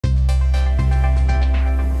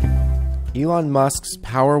Elon Musk's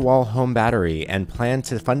Powerwall home battery and plan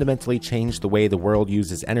to fundamentally change the way the world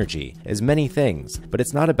uses energy is many things, but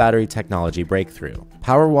it's not a battery technology breakthrough.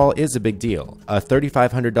 Powerwall is a big deal, a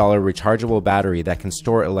 $3,500 rechargeable battery that can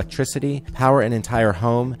store electricity, power an entire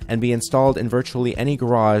home, and be installed in virtually any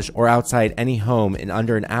garage or outside any home in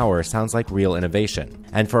under an hour sounds like real innovation.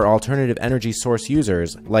 And for alternative energy source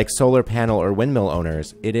users, like solar panel or windmill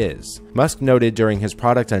owners, it is. Musk noted during his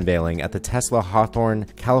product unveiling at the Tesla Hawthorne,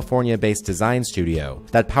 California-based design studio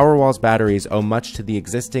that Powerwall's batteries owe much to the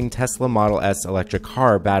existing Tesla Model S electric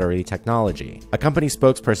car battery technology. A company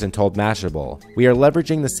spokesperson told Mashable, "We are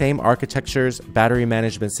leveraging the same architectures, battery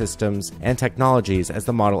management systems, and technologies as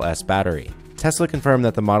the Model S battery." Tesla confirmed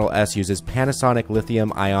that the Model S uses Panasonic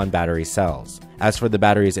lithium-ion battery cells. As for the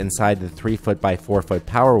batteries inside the 3-foot by 4-foot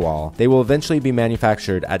Powerwall, they will eventually be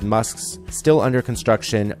manufactured at Musk's still under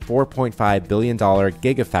construction $4.5 billion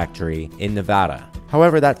Gigafactory in Nevada.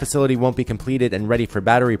 However, that facility won't be completed and ready for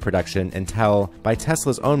battery production until, by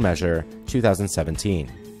Tesla's own measure, 2017.